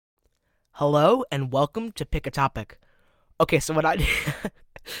Hello and welcome to Pick a Topic. Okay, so what I did,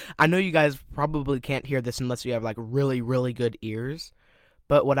 I know you guys probably can't hear this unless you have like really, really good ears.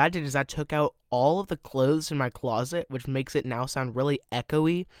 But what I did is I took out all of the clothes in my closet, which makes it now sound really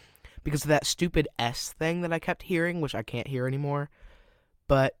echoey because of that stupid S thing that I kept hearing, which I can't hear anymore.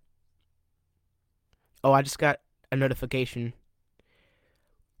 But, oh, I just got a notification.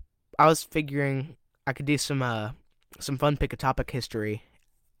 I was figuring I could do some fun Pick a Topic history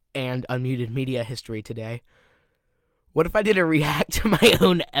and unmuted media history today. What if I did a react to my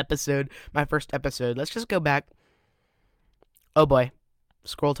own episode, my first episode? Let's just go back. Oh boy,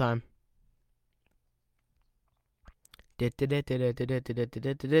 scroll time. Here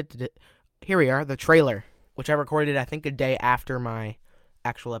we are, the trailer, which I recorded, I think, a day after my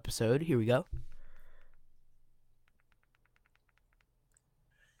actual episode. Here we go.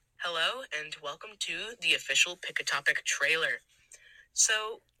 Hello, and welcome to the official Pick a Topic trailer.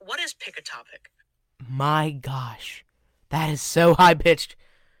 So, what is Pick a Topic? My gosh, that is so high-pitched.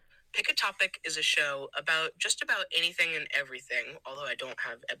 Pick a Topic is a show about just about anything and everything, although I don't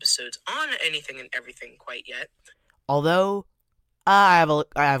have episodes on anything and everything quite yet. Although, I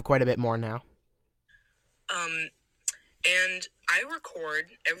have quite a bit more now. And I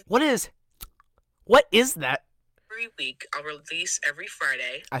record What is that? Every week. I'll release every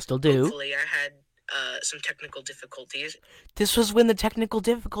Friday. I still do. Hopefully, I had some technical difficulties. This was when the technical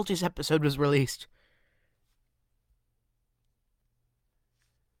difficulties episode was released.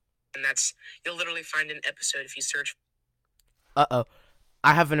 And you'll literally find an episode if you search. Uh-oh.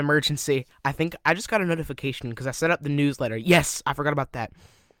 I have an emergency. I think I just got a notification because I set up the newsletter. Yes, I forgot about that.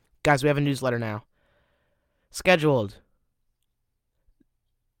 Guys, we have a newsletter now. Scheduled.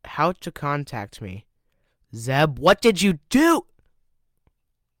 How to contact me. Zeb, what did you do?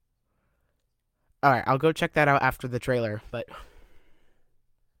 Alright, I'll go check that out after the trailer, but...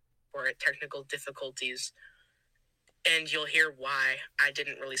 Or technical difficulties. And you'll hear why I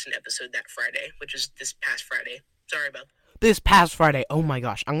didn't release an episode that Friday, which is this past Friday. Sorry about this past Friday. Oh my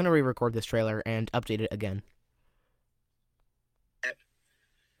gosh. I'm going to re-record this trailer and update it again. And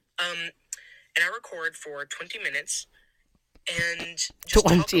I record for 20 minutes and just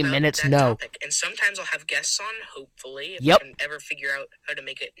 20 minutes, no. Topic. And sometimes I'll have guests on, hopefully, if I can ever figure out how to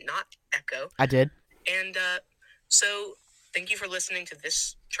make it not echo. I did. And so thank you for listening to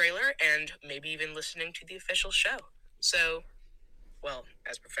this trailer and maybe even listening to the official show. So, well,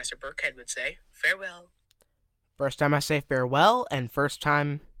 as Professor Burkhead would say, farewell. First time I say farewell, and first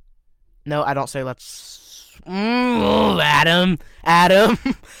time... No, I don't say let's... Adam.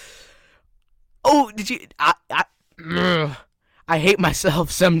 Oh, did you... I hate myself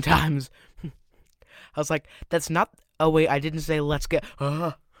sometimes. I was like, that's not... Oh, wait, I didn't say let's get...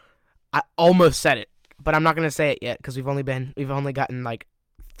 I almost said it, but I'm not going to say it yet, because we've only gotten, like,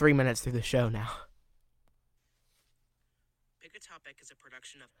 3 minutes through the show now. Pick a Topic is a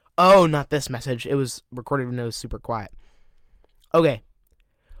production of... Oh, not this message. It was recorded when it was super quiet. Okay.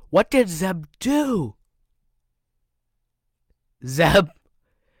 What did Zeb do? Zeb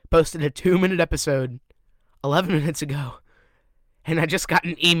posted a 2-minute episode 11 minutes ago, and I just got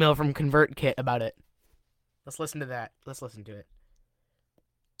an email from ConvertKit about it. Let's listen to that. Let's listen to it.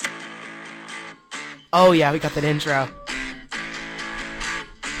 Oh, yeah, we got that intro.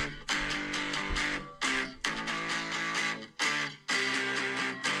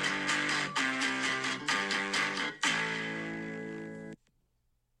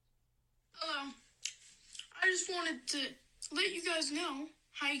 I just wanted to let you guys know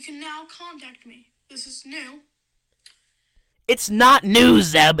how you can now contact me. This is new. It's not new,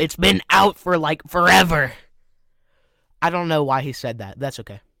 Zeb. It's been out for, like, forever. I don't know why he said that. That's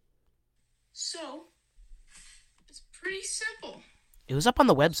okay. So, it's pretty simple. It was up on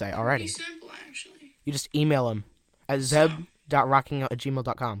the website already. Pretty simple, actually. You just email him at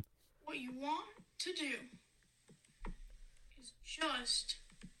zeb.rockingout@gmail.com. What you want to do is just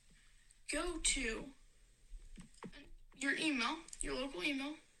go to your email, your local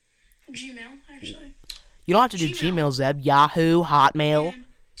email, Gmail, actually. You don't have to do Gmail, Zeb. Yahoo, Hotmail. And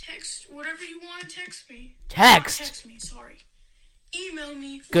text whatever you want to text me. Text? Not text me, sorry. Email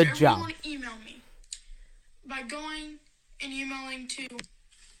me. Good job. You want to email me by going and emailing to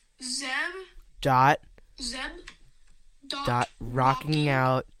Dot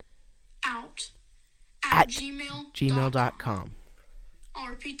rockingout at gmail.com. I'll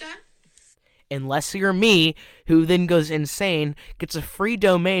repeat that. Unless you're me, who then goes insane, gets a free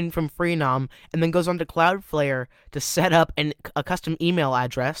domain from Freenom, and then goes on to Cloudflare to set up a custom email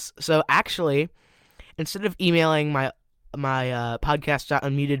address. So actually, instead of emailing my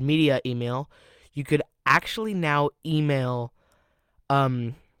podcast.unmutedmedia email, you could actually now email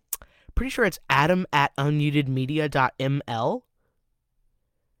pretty sure it's Adam at unmutedmedia.ml.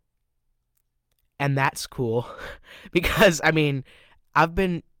 And that's cool. Because, I mean, I've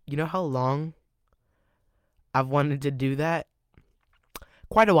been, you know how long I've wanted to do that?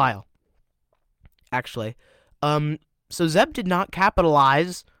 Quite a while, actually. So Zeb did not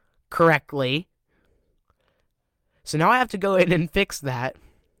capitalize correctly. So now I have to go in and fix that.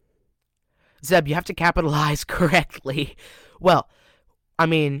 Zeb, you have to capitalize correctly. Well, I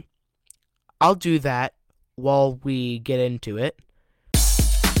mean, I'll do that while we get into it.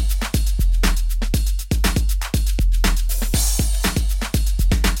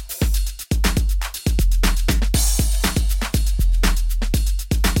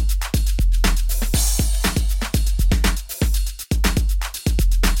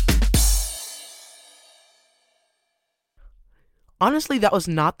 Honestly, that was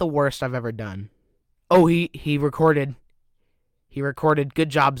not the worst I've ever done. Oh, he recorded. He recorded. Good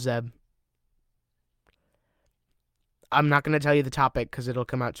job, Zeb. I'm not going to tell you the topic because it'll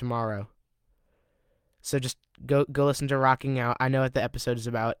come out tomorrow. So just go listen to Rocking Out. I know what the episode is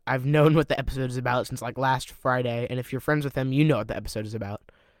about. I've known what the episode is about since like last Friday, and if you're friends with him, you know what the episode is about.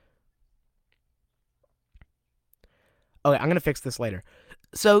 Okay, I'm going to fix this later.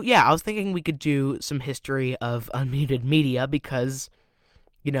 So, yeah, I was thinking we could do some history of unmuted media because,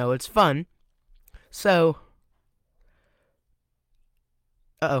 you know, it's fun. So,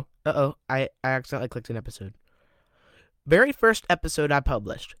 I accidentally clicked an episode. Very first episode I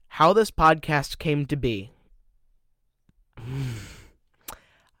published, how this podcast came to be.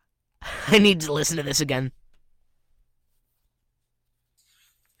 I need to listen to this again.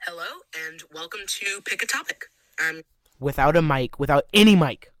 Hello, and welcome to Pick a Topic. Without a mic, without any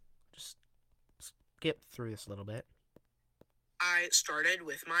mic. Just skip through this a little bit. I started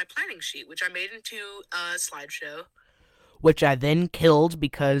with my planning sheet, which I made into a slideshow. Which I then killed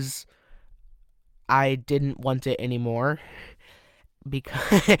because I didn't want it anymore.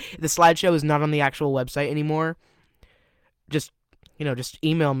 Because the slideshow is not on the actual website anymore. Just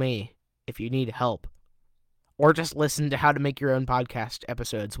email me if you need help. Or just listen to how to make your own podcast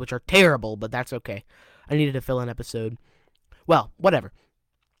episodes, which are terrible, but that's okay. I needed to fill an episode. Well, whatever.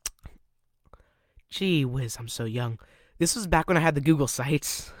 Gee whiz, I'm so young. This was back when I had the Google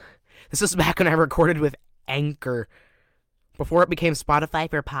Sites. This was back when I recorded with Anchor. Before it became Spotify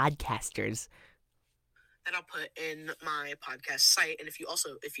for podcasters. That I'll put in my podcast site. And if you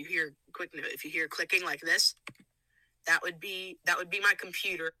hear clicking like this, that would be my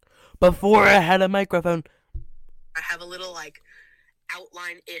computer. Before I had a microphone. I have a little like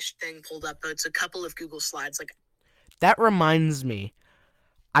outline-ish thing pulled up, but it's a couple of Google Slides. Like that reminds me,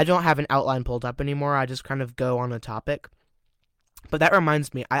 I don't have an outline pulled up anymore. I just kind of go on a topic. But that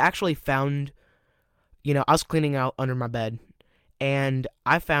reminds me, I actually found, I was cleaning out under my bed, and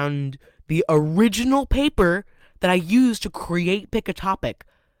I found the original paper that I used to create Pick a Topic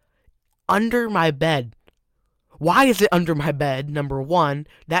under my bed. Why is it under my bed? Number one,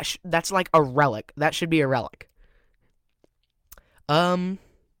 that's like a relic. That should be a relic.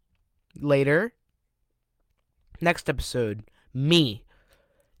 Later. Next episode, me.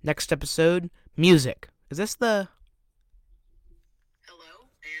 Next episode, music. Is this the... Hello,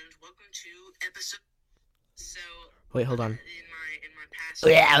 and welcome to episode... So... Wait, hold on. In my past...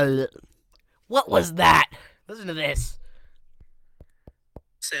 What was that? Listen to this.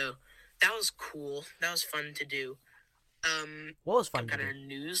 So, that was cool. That was fun to do. What was fun I've to got do? a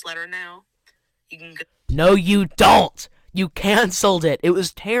newsletter now. You can go... No, you don't! You canceled it. It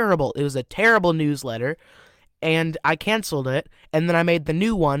was terrible. It was a terrible newsletter. And I canceled it, and then I made the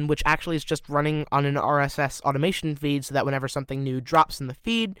new one, which actually is just running on an RSS automation feed, so that whenever something new drops in the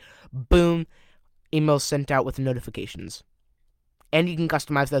feed, boom, emails sent out with notifications. And you can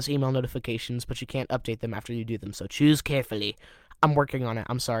customize those email notifications, but you can't update them after you do them, so choose carefully. I'm working on it.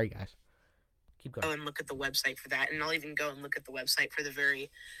 I'm sorry, guys. Keep going. Go and look at the website for that, and I'll even go and look at the website for the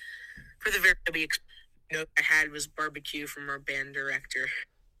very note I had was barbecue from our band director.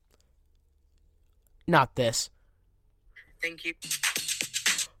 Not this. Thank you.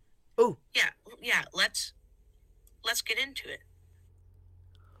 Oh. Yeah, let's get into it.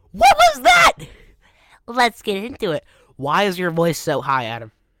 What was that? Let's get into it. Why is your voice so high,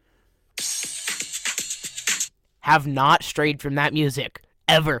 Adam? Have not strayed from that music.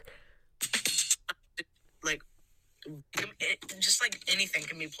 Ever. Like, just like anything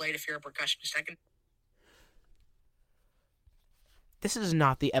can be played if you're a percussionist. This is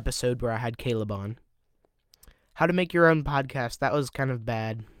not the episode where I had Caleb on. How to make your own podcast. That was kind of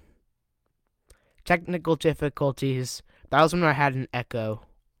bad. Technical difficulties. That was when I had an echo.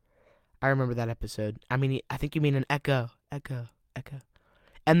 I remember that episode. I think you mean an echo.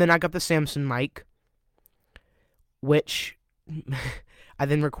 And then I got the Samson mic, which I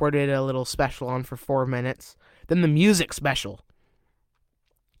then recorded a little special on for 4 minutes. Then the music special.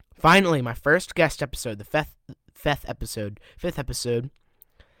 Finally, my first guest episode, the fifth episode.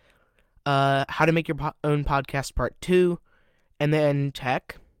 How to make your own podcast part 2. And then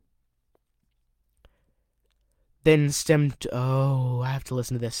tech. Then Stemmed... Oh, I have to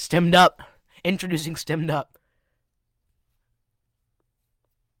listen to this. Stemmed Up. Introducing Stemmed Up.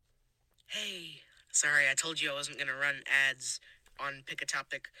 Hey, sorry, I told you I wasn't gonna run ads on Pick a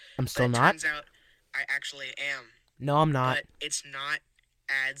Topic. I'm still but it not. turns out I actually am. No, I'm not. But it's not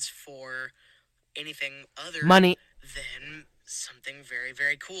ads for anything other Money. than something very,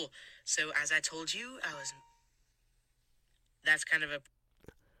 very cool. So as I told you, that's kind of a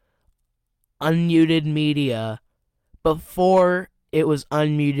Unmuted media. Before it was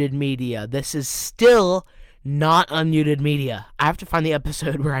unmuted media. This is still not unmuted media. I have to find the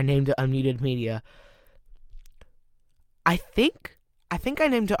episode where I named it unmuted media. I think I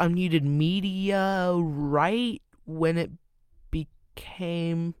named it unmuted media right when it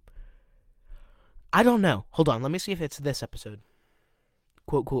became... I don't know. Hold on. Let me see if it's this episode.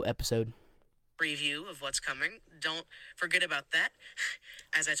 Quote, quote, episode. preview of what's coming. Don't forget about that.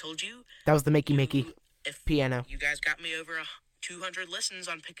 As I told you, That was the Makey if piano. you guys got me over 200 listens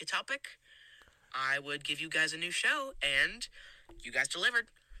on Pick a Topic, I would give you guys a new show, and you guys delivered.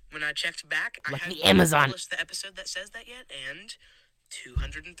 When I checked back, Like I the hadn't Amazon. published the episode that says that yet, and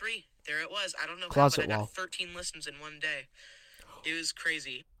 203. There it was. I don't know Closet how, but I wall. got 13 listens in one day. It was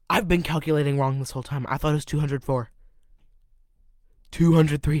crazy. I've been calculating wrong this whole time. I thought it was 204.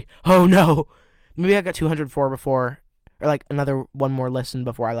 203. Oh no. Maybe I got 204 before, or like one more listen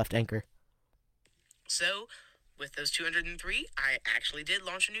before I left Anchor. So, with those 203, I actually did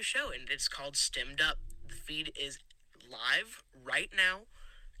launch a new show, and it's called Stemmed Up. The feed is live right now,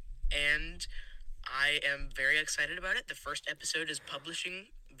 and I am very excited about it. The first episode is publishing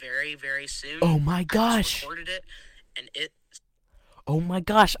very, very soon. Oh my I gosh. just recorded it, and it... Oh my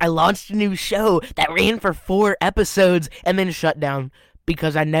gosh, I launched a new show that ran for 4 episodes and then shut down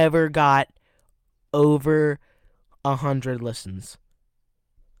because I never got over 100 listens.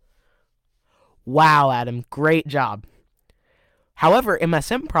 Wow, Adam, great job. However,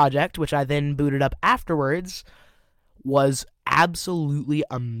 MSM Project, which I then booted up afterwards, was absolutely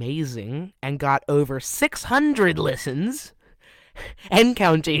amazing and got over 600 listens and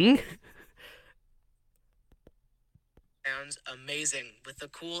counting. sounds amazing with a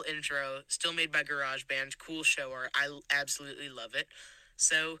cool intro, still made by GarageBand, cool show art. I absolutely love it.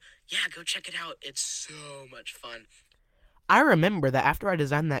 So, yeah, go check it out. It's so much fun. I remember that after I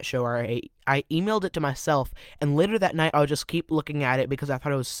designed that show, I emailed it to myself, and later that night I would just keep looking at it because I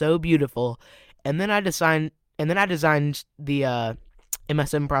thought it was so beautiful. And then I designed the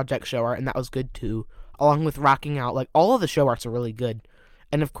MSM Project show art, and that was good too, along with Rocking Out. Like, all of the show arts are really good.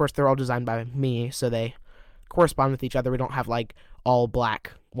 And of course, they're all designed by me, so they correspond with each other. We don't have like all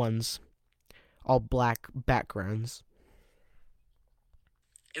black ones, all black backgrounds.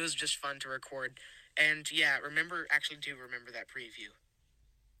 It was just fun to record. And yeah, remember that preview.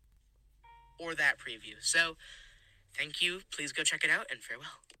 Or that preview. So, thank you. Please go check it out, and farewell.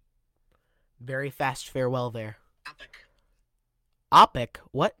 Very fast farewell there. Topic. Opic?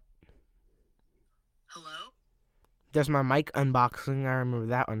 What? Hello? There's my mic unboxing. I remember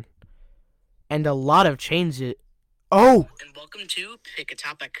that one. And a lot of changes. Oh! And welcome to Pick a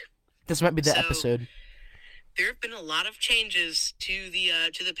Topic. This might be the So, episode. There have been a lot of changes to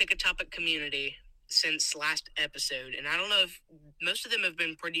the Pick a Topic community since last episode, and I don't know if most of them have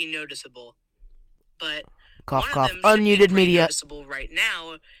been pretty noticeable, but Cough, one cough. of them should be Unmuted pretty media. noticeable right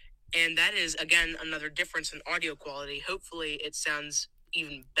now, and that is again another difference in audio quality. Hopefully, it sounds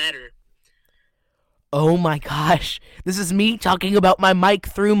even better. Oh my gosh. This is me talking about my mic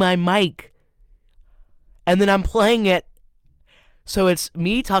through my mic. And then I'm playing it. So it's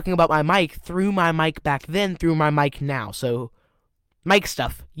me talking about my mic through my mic back then, through my mic now. So, mic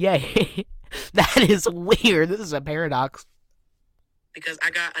stuff. Yay. That is weird. This is a paradox. Because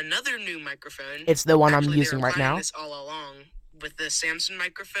I got another new microphone. It's the one Actually, I'm using they were right now. planning this all along with the Samsung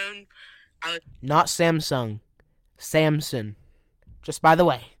microphone. Not Samsung. Samson. Just by the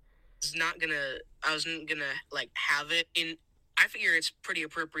way. I wasn't gonna like have it in. I figure it's pretty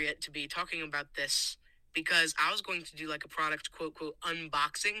appropriate to be talking about this because I was going to do like a product quote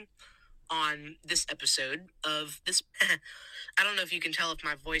unboxing on this episode of this. I don't know if you can tell if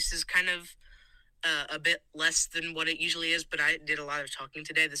my voice is kind of a bit less than what it usually is, but I did a lot of talking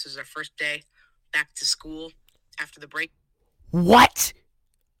today. This was our first day back to school after the break. What?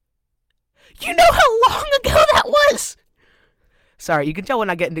 You know how long ago that was? Sorry, you can tell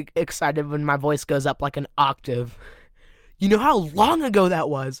when I get excited when my voice goes up like an octave. You know how long ago that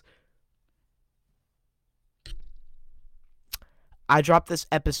was? I dropped this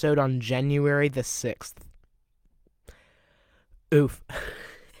episode on January the 6th. Oof.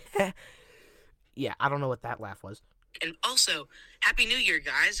 Yeah, I don't know what that laugh was. And also, Happy New Year,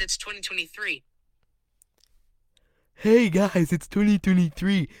 guys. It's 2023. Hey guys, it's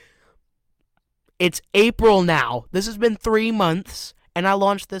 2023. It's April now. This has been 3 months, and I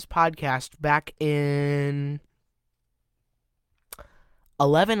launched this podcast back in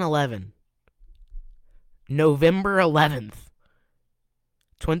 11/11. November 11th.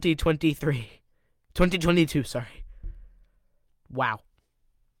 2023. 2022, sorry. Wow.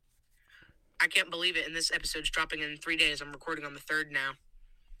 I can't believe it, and this episode's dropping in 3 days. I'm recording on the 3rd now.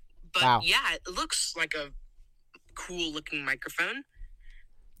 But Wow. yeah, it looks like a cool looking microphone.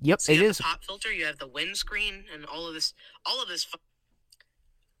 Yep, So you it have is. the pop filter, you have the windscreen, and all of this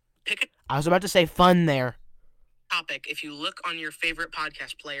pick a I was about to say fun there. topic. If you look on your favorite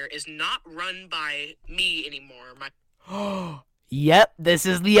podcast player, is not run by me anymore. Yep, this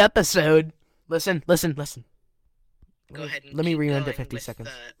is the episode. Listen. Go ahead and Let me keep rewind to going 50 with seconds.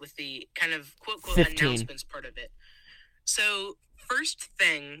 with the kind of quote 15. announcements part of it. So first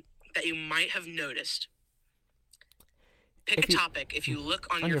thing that you might have noticed, pick If a you- topic. If you look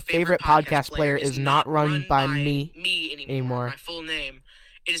on, on your your favorite podcast player is not run by me anymore. My full name.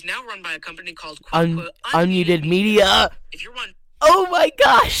 It is now run by a company called quote, Unmuted Media. If you're one, Oh my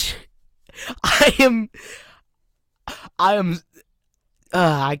gosh. I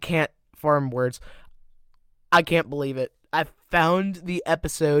can't form words. I can't believe it. I found the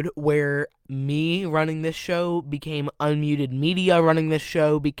episode where me running this show became Unmuted Media running this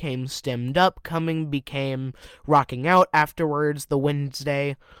show, became Stemmed Up coming, became Rocking Out afterwards, the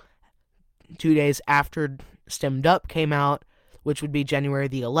Wednesday, 2 days after Stemmed Up came out, which would be January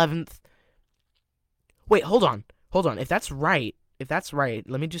the 11th. Wait, hold on. If that's right,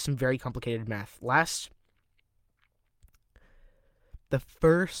 let me do some very complicated math. The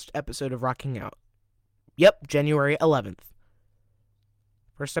first episode of Rocking Out. Yep, January 11th.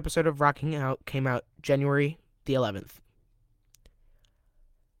 First episode of Rocking Out came out January the 11th.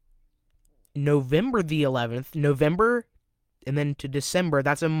 November the 11th. November and then to December,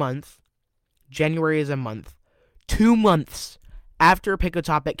 that's a month. January is a month. 2 months after Pick a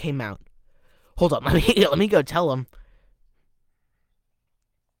Topic came out. Hold on, let me go tell him.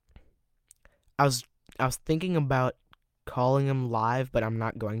 I was thinking about calling him live, but I'm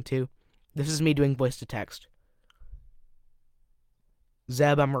not going to. This is me doing voice to text.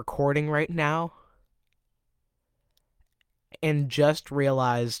 Zeb, I'm recording right now, and just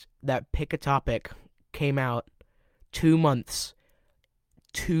realized that Pick a Topic came out 2 months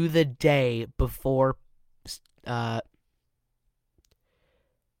to the day before. Hold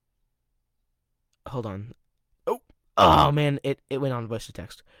on. Oh man, it went on voice to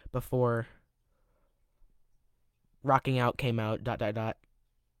text before Rocking Out came out. ...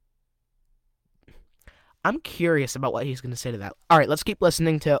 I'm curious about what he's going to say to that. All right, let's keep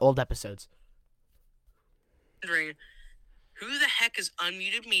listening to old episodes. wondering who the heck is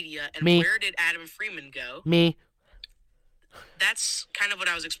Unmuted Media and Me. where did Adam Freeman go? Me. That's kind of what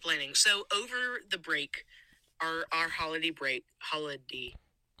I was explaining. So over the break, our holiday break, holiday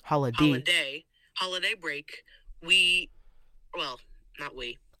break, not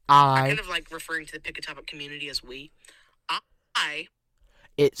we. I'm kind of like referring to the Pick a Topic community as we.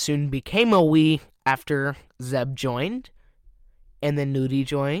 It soon became a we after Zeb joined, and then Nudie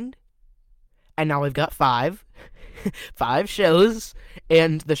joined, and now we've got 5 shows,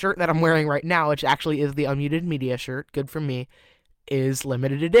 and the shirt that I'm wearing right now, which actually is the Unmuted Media shirt, good for me, is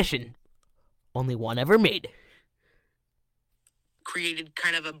limited edition. Only one ever made. Created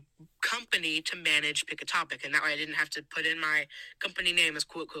kind of a company to manage Pick a Topic, and that way I didn't have to put in my company name as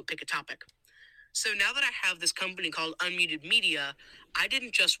quote Pick a Topic. So now that I have this company called Unmuted Media, I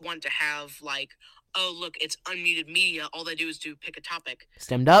didn't just want to have like, oh look, it's Unmuted Media, all they do is do Pick a Topic.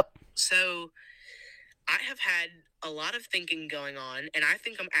 Stemmed Up. So I have had a lot of thinking going on, and I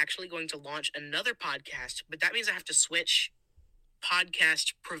think I'm actually going to launch another podcast, but that means I have to switch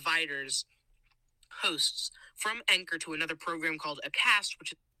podcast providers, hosts, from Anchor to another program called Acast,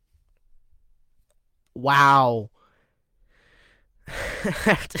 which is Wow.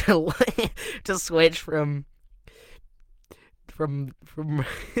 to switch from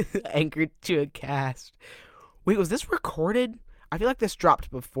Anchor to Acast. Wait, was this recorded? I feel like this dropped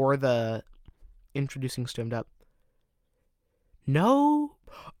before the introducing Stemmed Up. No?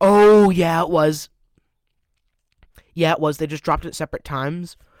 Oh, yeah, it was. Yeah, it was. They just dropped it at separate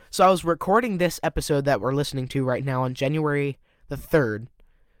times. So I was recording this episode that we're listening to right now on January the 3rd.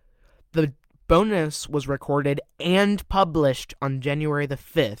 The bonus was recorded and published on January the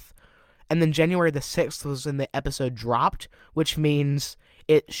 5th. And then January the 6th was when the episode dropped, which means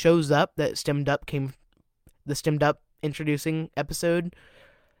it shows up that the Stemmed Up introducing episode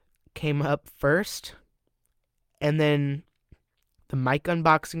came up first. And then the mic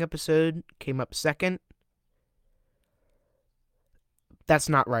unboxing episode came up second. That's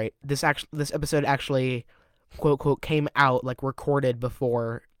not right. This episode actually, quote, quote, came out, like, recorded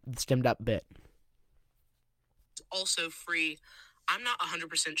before the Stemmed Up bit. It's also free. I'm not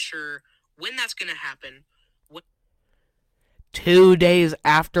 100% sure when that's going to happen. 2 days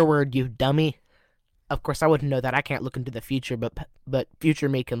afterward, you dummy. Of course, I wouldn't know that. I can't look into the future, but future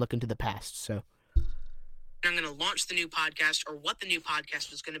me can look into the past, so. I'm going to launch the new podcast, or what the new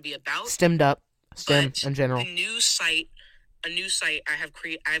podcast is going to be about. Stemmed Up. STEM But in general. a new site I have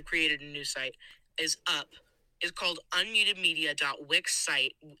created a new site is up. It's called unmutedmedia.wix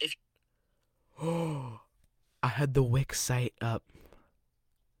site. If I had the Wix site up.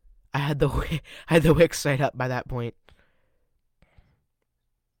 I had the Wix site up by that point.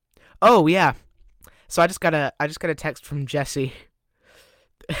 Oh yeah. So I just got a text from Jesse.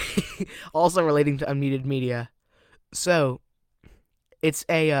 Also relating to Unmuted Media. So it's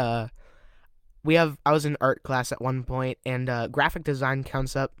I was in art class at one point, and graphic design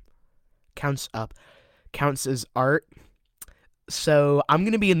counts as art. So I'm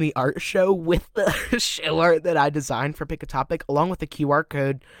going to be in the art show with the show art that I designed for Pick a Topic, along with the QR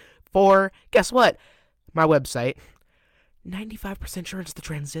code for, guess what? My website. 95% sure it's the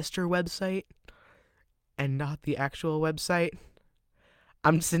Transistor website and not the actual website.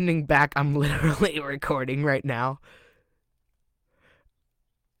 I'm sending back. I'm literally recording right now.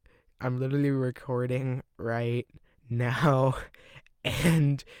 I'm literally recording right now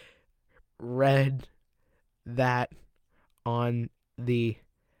and read that on the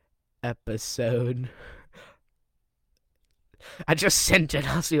episode. I just sent it.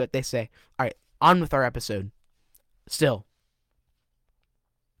 I'll see what they say. All right, on with our episode. Still.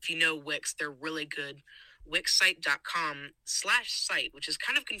 If you know Wix, they're really good. Wixsite.com/site, which is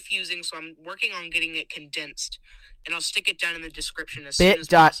kind of confusing, so I'm working on getting it condensed. And I'll stick it down in the description as soon as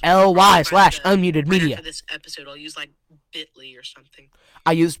possible. bit.ly/unmuted media. For this episode, I'll use like Bitly or something.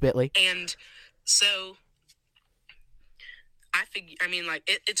 I used Bitly. And so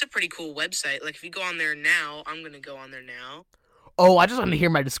it's a pretty cool website. Like if you go on there now, I'm gonna go on there now. Oh, I just want to hear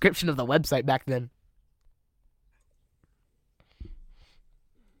my description of the website back then.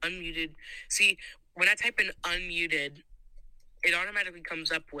 Unmuted. See, when I type in unmuted, it automatically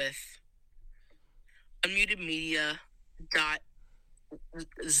comes up with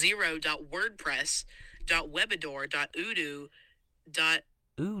unmutedmedia.0.wordpress.webador.udo.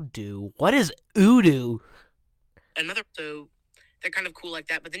 Udo? What is Udo? Another, so they're kind of cool like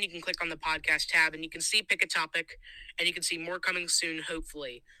that. But then you can click on the podcast tab and you can see Pick a Topic, and you can see more coming soon,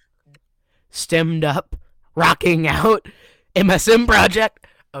 hopefully. Stemmed Up, Rocking Out, MSM Project.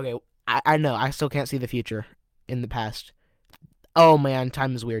 Okay, I know. I still can't see the future in the past. Oh man,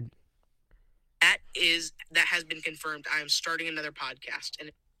 time is weird. That has been confirmed. I am starting another podcast.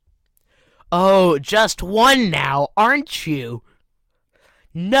 Oh, just one now, aren't you?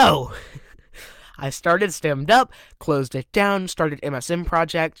 No. I started Stemmed Up, closed it down, started MSM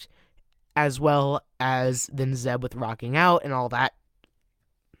Project, as well as then Zeb with Rocking Out and all that.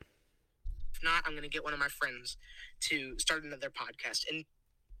 If not, I'm going to get one of my friends to start another podcast. And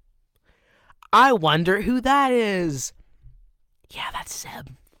I wonder who that is. Yeah, that's Zeb.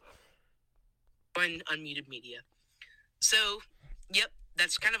 On Unmuted Media. So, yep,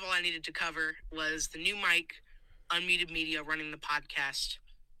 that's kind of all I needed to cover was the new mic, Unmuted Media running the podcast,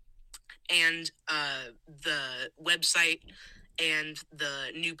 and the website and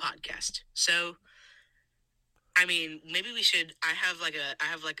the new podcast. So, I mean, maybe we should. I have like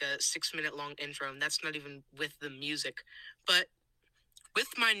a 6-minute long intro, and that's not even with the music, but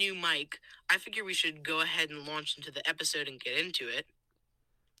with my new mic, I figure we should go ahead and launch into the episode and get into it.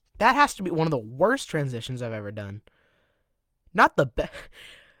 That has to be one of the worst transitions I've ever done. Not the best.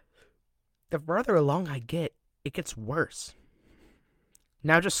 The further along I get, it gets worse.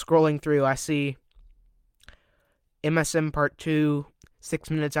 Now just scrolling through, I see MSM Part 2, 6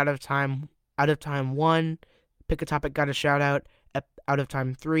 minutes out of time 1, Pick a Topic got a shout out, out of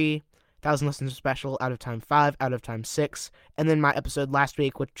time 3, 1,000 Listens Special, out of time 5, out of time 6, and then my episode last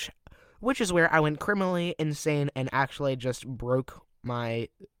week, which is where I went criminally insane and actually just broke my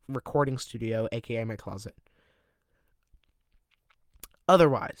recording studio, aka my closet.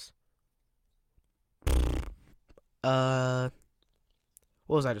 Otherwise, what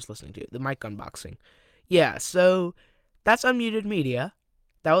was I just listening to? The mic unboxing. Yeah, so That's Unmuted Media.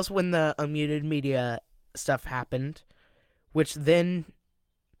 That was when the Unmuted Media stuff happened, which then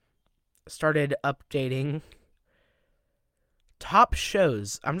started updating top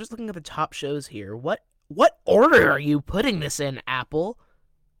shows. I'm just looking at the top shows here. What order are you putting this in, Apple?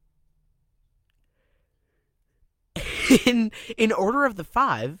 in order of the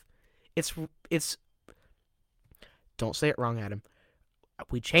 5, it's don't say it wrong, Adam.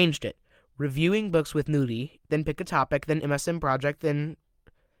 We changed it. Reviewing books with Nudie, then Pick a Topic, then MSM Project, then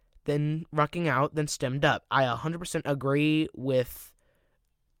Rocking Out, then Stemmed Up. I 100% agree with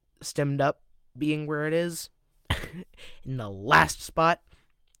Stemmed Up being where it is in the last spot.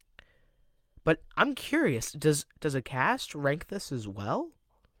 But I'm curious, does a cast rank this as well?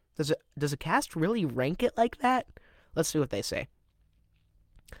 Does a cast really rank it like that? Let's see what they say.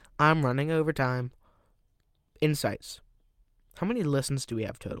 I'm running over time. Insights. How many listens do we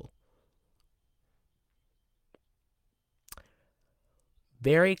have total?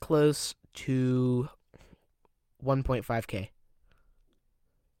 Very close to 1.5K.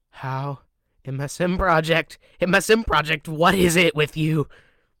 How? MSM Project, what is it with you?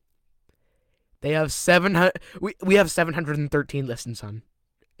 They have 700. We have 713 listens on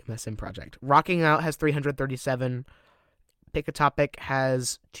MSM Project. Rocking Out has 337. Pick a Topic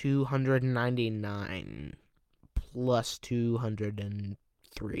has 299 plus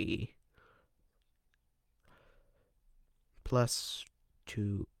 203 plus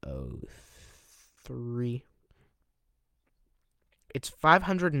 203. It's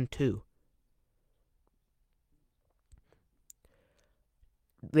 502.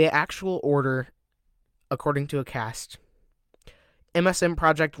 The actual order, according to a cast, MSM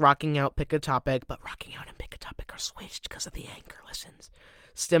Project, Rocking Out, Pick a Topic, but Rocking Out and Pick a Topic are switched because of the Anchor listens.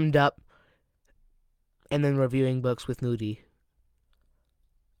 Stemmed Up, and then Reviewing Books with Nudie.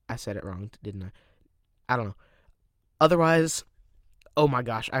 I said it wrong, didn't I? I don't know. Otherwise, oh my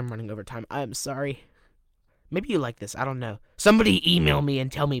gosh, I'm running over time. I'm sorry. Maybe you like this. I don't know. Somebody email me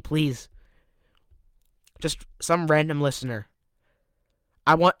and tell me, please. Just some random listener.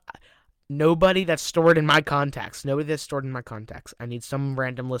 I want nobody that's stored in my contacts. I need some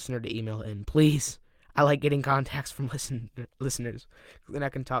random listener to email in, please. I like getting contacts from listeners. Then I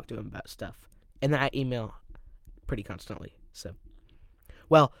can talk to them about stuff. And then I email pretty constantly. So,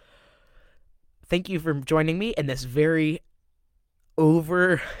 well, thank you for joining me in this very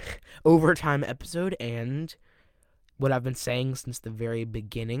overtime episode, and what I've been saying since the very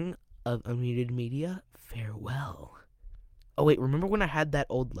beginning of Unmuted Media. Farewell. Oh wait, remember when I had that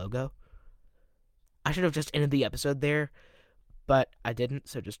old logo? I should have just ended the episode there, but I didn't,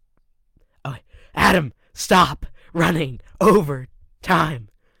 so just... Oh, Adam, stop running over time.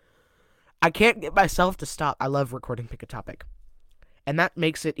 I can't get myself to stop. I love recording Pick a Topic. And that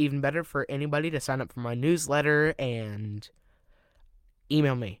makes it even better for anybody to sign up for my newsletter and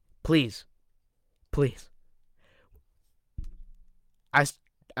email me. Please. Please. I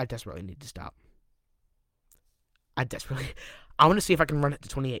desperately need to stop. I want to see if I can run it to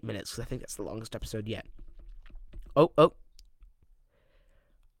 28 minutes, because I think that's the longest episode yet. Oh.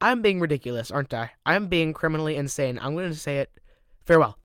 I'm being ridiculous, aren't I? I'm being criminally insane. I'm going to say it. Farewell.